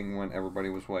fighting when everybody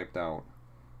was wiped out.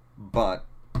 But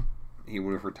he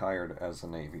would have retired as a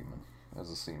Navyman, as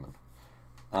a seaman.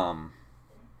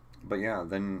 But yeah,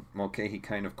 then, okay, he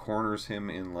kind of corners him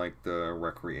in, like, the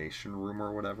recreation room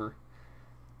or whatever.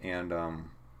 And, God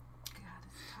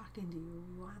is talking to you.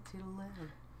 He wants you to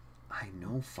live. I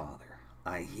know, Father.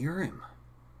 I hear him.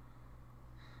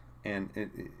 And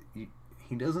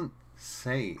he doesn't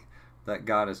say that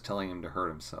God is telling him to hurt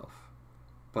himself.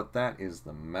 But that is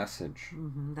the message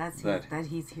that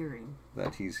he's hearing.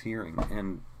 That he's hearing.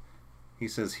 And he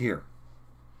says, here,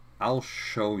 I'll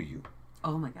show you.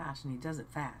 Oh my gosh, and he does it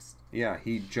fast. Yeah,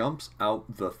 he jumps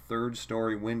out the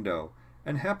 3rd-story window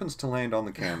and happens to land on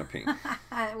the canopy.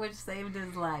 Which saved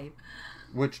his life.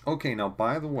 Which, okay, now,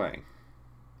 by the way,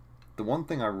 the one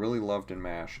thing I really loved in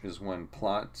MASH is when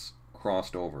plots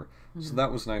crossed over. Mm-hmm. So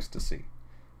that was nice to see.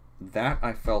 That,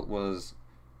 I felt, was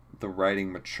the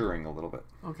writing maturing a little bit.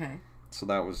 Okay. So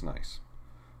that was nice.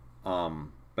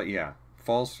 But yeah,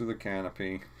 falls through the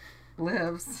canopy.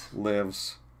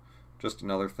 Lives. Just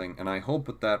another thing. And I hope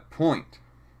at that point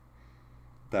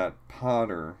that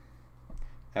Potter,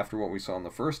 after what we saw in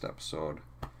the first episode,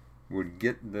 would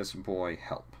get this boy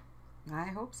help. I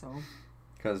hope so.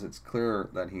 Because it's clear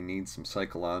that he needs some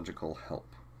psychological help.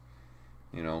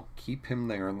 You know, keep him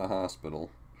there in the hospital.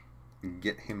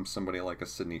 Get him somebody like a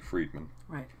Sidney Friedman.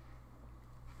 Right.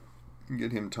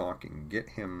 Get him talking. Get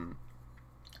him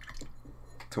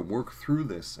to work through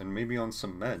this and maybe on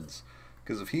some meds.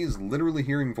 Because if he is literally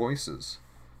hearing voices,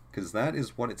 because that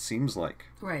is what it seems like.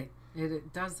 Right.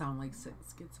 It does sound like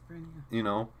schizophrenia. You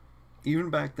know, even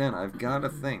back then, I've got to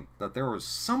think that there was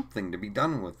something to be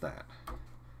done with that.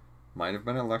 Might have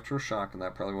been electroshock, and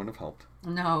that probably wouldn't have helped.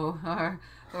 No,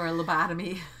 or a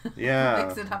lobotomy. Yeah.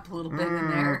 Mix it up a little bit in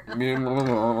there. No,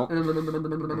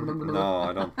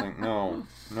 I don't think. No,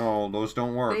 those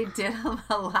don't work. They did them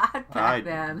a lot back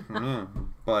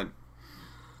then. But,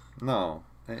 no.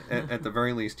 At the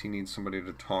very least, he needs somebody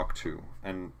to talk to.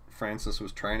 And Francis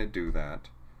was trying to do that.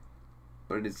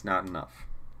 But it's not enough.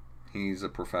 He's a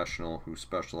professional who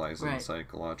specializes in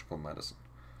psychological medicine.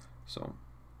 So,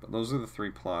 but those are the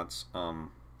 3 plots.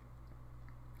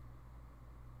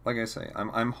 Like I say,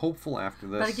 I'm hopeful after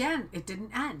this. But again, it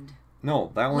didn't end.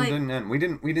 No, that one didn't end. We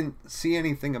didn't see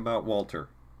anything about Walter.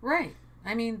 Right.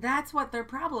 I mean, that's what their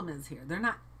problem is here. They're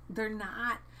not.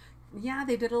 Yeah,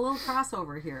 they did a little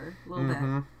crossover here, a little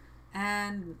bit,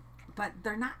 but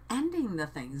they're not ending the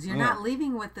things. You're not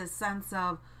leaving with this sense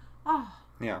of, I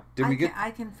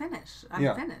can finish.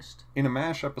 I'm finished. In a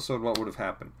MASH episode, what would have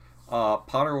happened?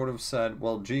 Potter would have said,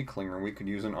 well, gee, Klinger, we could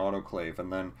use an autoclave.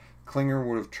 And then Klinger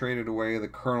would have traded away the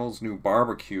Colonel's new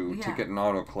barbecue to get an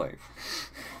autoclave.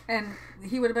 And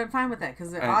he would have been fine with that,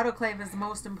 because the autoclave is the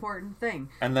most important thing.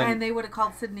 And they would have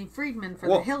called Sidney Friedman for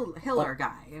the Hiller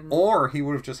guy. Or he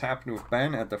would have just happened to have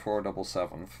been at the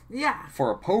 477th for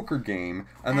a poker game,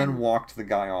 and then walked the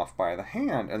guy off by the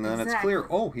hand. And then it's clear,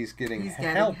 he's getting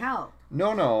help.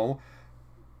 No.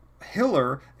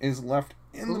 Hiller is left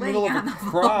in the middle of a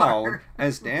crowd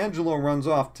as D'Angelo runs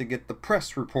off to get the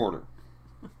press reporter.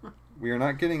 We are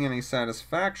not getting any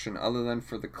satisfaction other than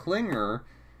for the Klinger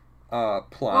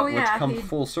plot, which comes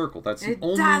full circle. That's the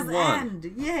only one.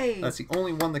 End. Yay! That's the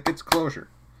only one that gets closure.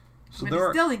 So but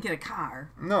he still didn't get a car.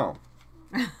 No,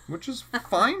 which is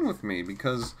fine with me,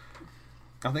 because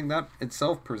I think that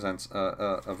itself presents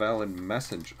a valid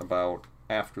message about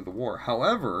after the war.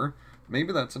 However,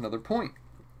 maybe that's another point.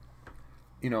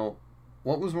 You know,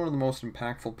 what was one of the most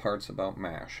impactful parts about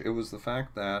MASH? It was the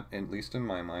fact that, at least in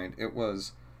my mind, it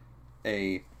was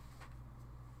a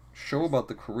show about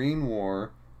the Korean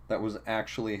War that was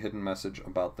actually a hidden message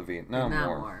about the Vietnam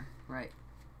War. Right.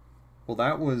 Well,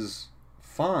 that was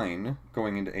fine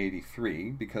going into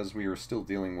 83, because we were still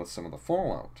dealing with some of the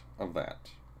fallout of that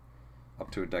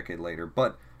up to a decade later.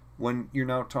 But when you're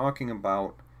now talking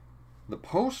about the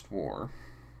post-war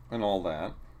and all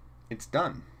that, it's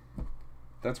done.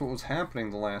 That's what was happening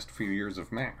the last few years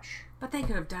of MASH. But they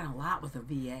could have done a lot with a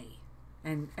VA.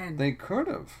 And they could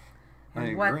have.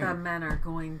 And what the men are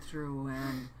going through,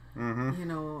 and you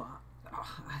know,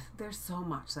 there's so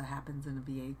much that happens in a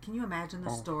VA. Can you imagine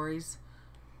the stories?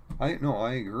 I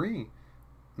agree.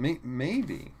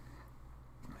 Maybe,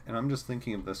 and I'm just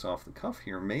thinking of this off the cuff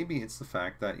here. Maybe it's the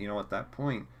fact that, you know, at that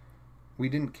point we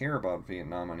didn't care about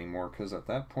Vietnam anymore, because at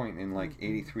that point in like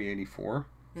 83, 84,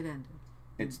 it ended.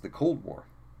 It's the Cold War.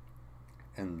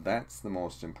 And that's the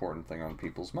most important thing on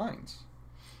people's minds.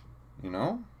 You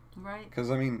know? Right. Because,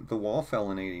 I mean, the wall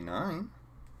fell in 89.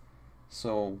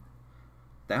 So,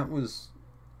 that was,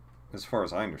 as far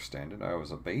as I understand it, I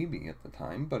was a baby at the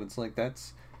time, but it's like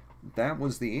that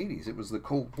was the 80s. It was the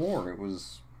Cold War.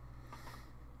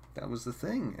 That was the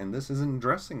thing. And this isn't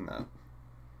addressing that.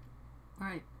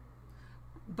 Right.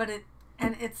 But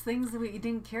it's things that we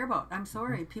didn't care about. I'm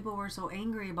sorry. People were so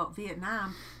angry about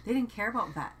Vietnam. They didn't care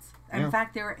about vets. In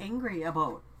fact, they were angry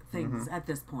about things at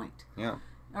this point. Yeah.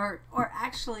 Or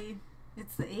actually,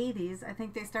 it's the 80s. I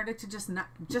think they started to just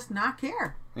not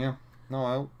care. Yeah.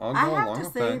 No, I'll go I along have with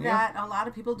to say that. that a lot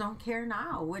of people don't care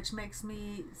now, which makes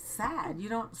me sad. You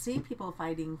don't see people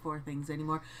fighting for things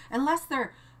anymore. Unless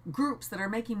they're groups that are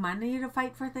making money to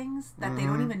fight for things that they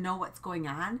don't even know what's going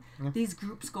on. Yeah. These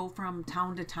groups go from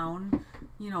town to town,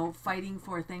 fighting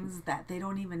for things that they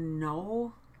don't even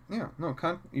know. Yeah, no,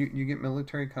 you get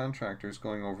military contractors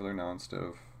going over there now instead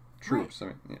of troops.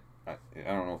 Right. I mean, I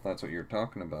don't know if that's what you're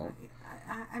talking about.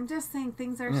 I'm just saying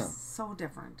things are so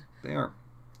different. They are.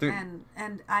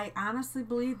 And I honestly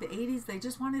believe the 80s, they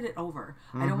just wanted it over.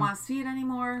 I don't want to see it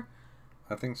anymore.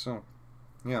 I think so.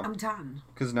 Yeah. I'm done.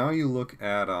 Because now you look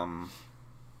at, well,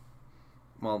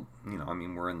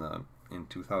 we're in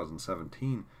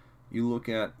 2017. You look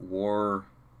at war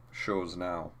shows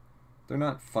now. They're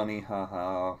not funny,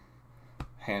 haha,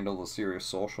 handle the serious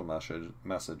social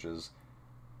messages.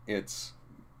 It's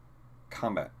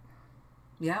combat.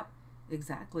 Yep.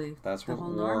 Exactly. That's the what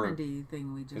whole Normandy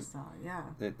thing we just saw. Yeah.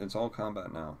 It's all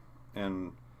combat now,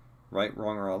 and right,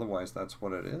 wrong, or otherwise, that's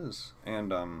what it is.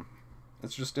 And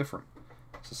it's just different.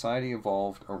 Society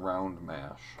evolved around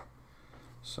MASH.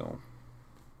 So.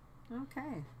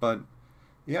 Okay. But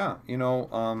yeah,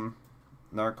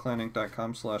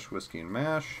 narclaninc.com/whiskey and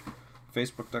mash,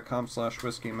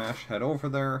 facebook.com/whiskey and mash. Head over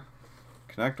there,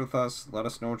 connect with us. Let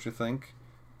us know what you think.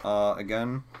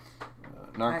 Again.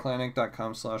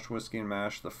 narclaninc.com/whiskey and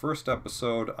mash. The first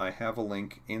episode, I have a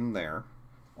link in there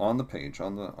on the page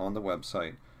on the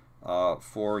website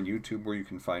for YouTube, where you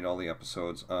can find all the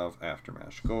episodes of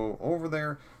Aftermash. Go over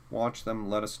there, watch them,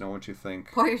 let us know what you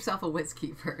think. Pour yourself a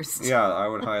whiskey first. Yeah, I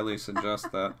would highly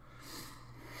suggest that.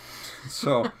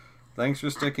 So, thanks for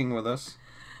sticking with us.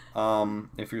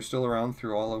 If you're still around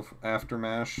through all of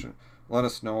Aftermash, let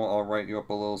us know. I'll write you up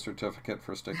a little certificate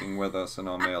for sticking with us, and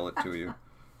I'll mail it to you.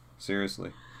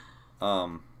 Seriously.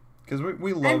 Because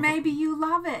we love... And maybe you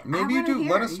love it. Maybe you do.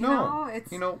 Let us know.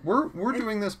 We're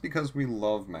doing this because we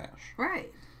love MASH.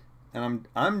 Right. And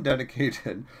I'm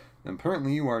dedicated, and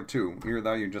apparently you are too. Either that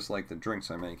or you just like the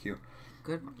drinks I make you.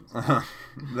 Good ones.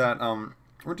 That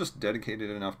we're just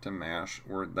dedicated enough to MASH.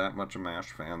 We're that much of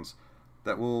MASH fans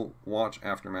that we'll watch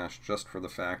Aftermash just for the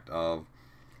fact of...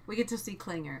 We get to see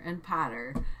Klinger and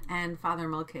Potter and Father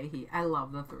Mulcahy. I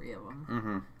love the three of them.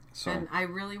 Mm-hmm. So, and I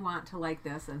really want to like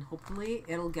this, and hopefully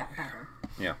it'll get better.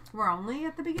 Yeah. We're only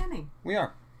at the beginning. We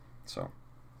are. So.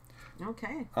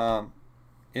 Okay.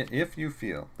 If you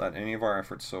feel that any of our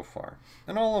efforts so far,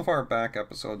 and all of our back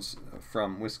episodes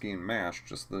from Whiskey and Mash,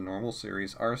 just the normal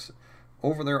series, are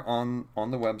over there on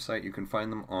the website. You can find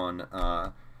them on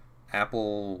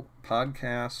Apple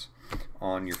Podcasts,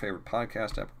 on your favorite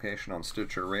podcast application, on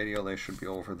Stitcher Radio. They should be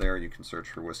over there. You can search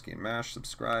for Whiskey and Mash,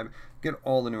 subscribe, get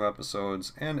all the new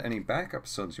episodes, and any back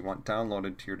episodes you want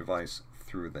downloaded to your device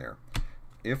through there.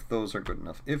 If those are good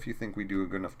enough, if you think we do a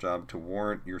good enough job to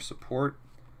warrant your support,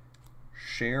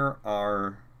 share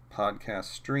our podcast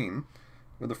stream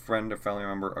with a friend, a family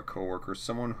member, a coworker,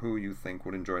 someone who you think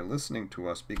would enjoy listening to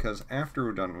us, because after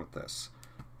we're done with this,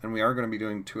 and we are going to be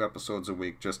doing 2 episodes a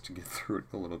week just to get through it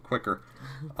a little quicker.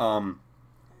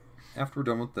 After we're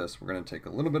done with this, we're going to take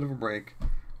a little bit of a break,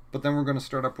 but then we're going to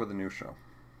start up with a new show.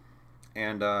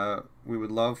 And we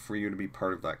would love for you to be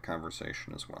part of that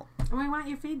conversation as well. And we want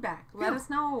your feedback. Let us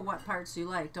know what parts you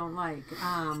like, don't like.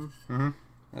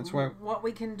 That's why... What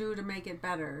we can do to make it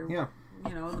better. Yeah.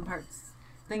 The parts...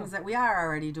 Things that we are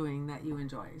already doing that you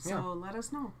enjoy. So let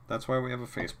us know. That's why we have a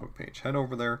Facebook page. Head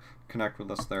over there, connect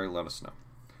with us there, let us know.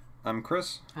 I'm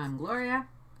Chris. I'm Gloria.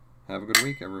 Have a good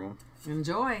week, everyone.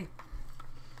 Enjoy.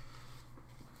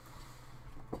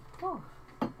 Oh.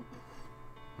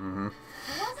 Mm-hmm. It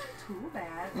wasn't too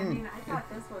bad. I mean, I thought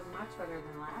this was much better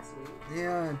than last week.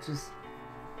 Yeah,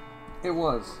 it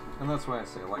was. And that's why I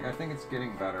say, I think it's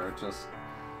getting better.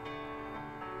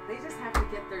 They just have to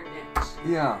get their niche.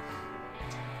 Yeah.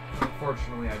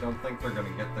 Unfortunately, I don't think they're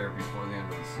going to get there before the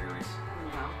end of the series.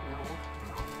 No.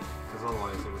 Because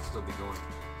otherwise it would still be going.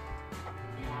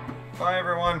 Bye,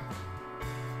 everyone.